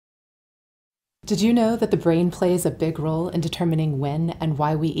Did you know that the brain plays a big role in determining when and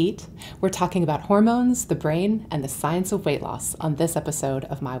why we eat? We're talking about hormones, the brain, and the science of weight loss on this episode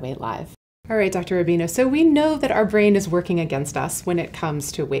of My Weight Live. All right, Dr. Rubino, so we know that our brain is working against us when it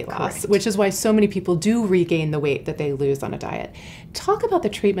comes to weight loss, Correct. which is why so many people do regain the weight that they lose on a diet. Talk about the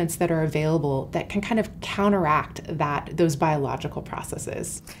treatments that are available that can kind of counteract those biological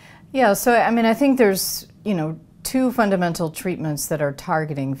processes. Yeah, so I think there's, two fundamental treatments that are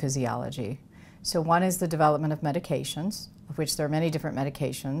targeting physiology. So one is the development of medications, of which there are many different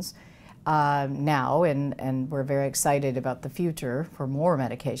medications now, and we're very excited about the future for more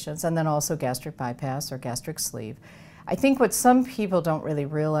medications, and then also gastric bypass or gastric sleeve. I think what some people don't really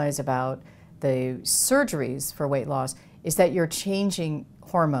realize about the surgeries for weight loss is that you're changing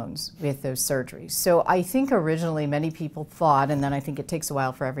hormones with those surgeries. So I think originally many people thought, and then I think it takes a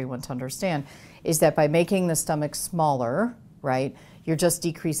while for everyone to understand, is that by making the stomach smaller, right, you're just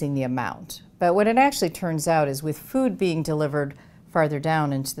decreasing the amount. But what it actually turns out is with food being delivered farther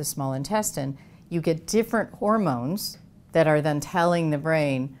down into the small intestine, you get different hormones that are then telling the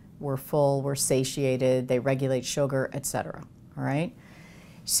brain, we're full, we're satiated, they regulate sugar, etc. All right?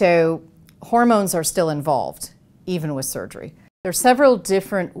 So hormones are still involved, even with surgery. There are several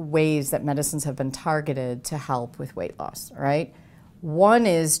different ways that medicines have been targeted to help with weight loss, all right? One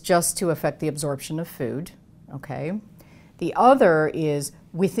is just to affect the absorption of food, okay? The other is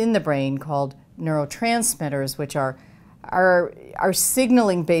within the brain called neurotransmitters, which are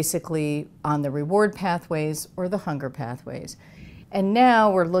signaling basically on the reward pathways or the hunger pathways. And now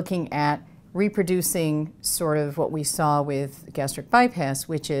we're looking at reproducing sort of what we saw with gastric bypass,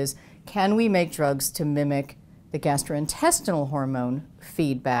 which is, can we make drugs to mimic the gastrointestinal hormone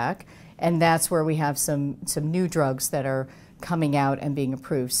feedback? And that's where we have some new drugs that are coming out and being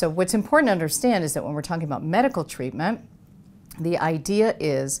approved. So what's important to understand is that when we're talking about medical treatment, the idea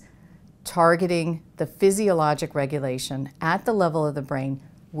is targeting the physiologic regulation at the level of the brain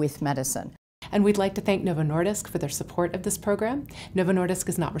with medicine. And we'd like to thank Novo Nordisk for their support of this program. Novo Nordisk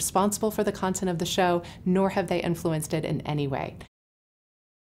is not responsible for the content of the show, nor have they influenced it in any way.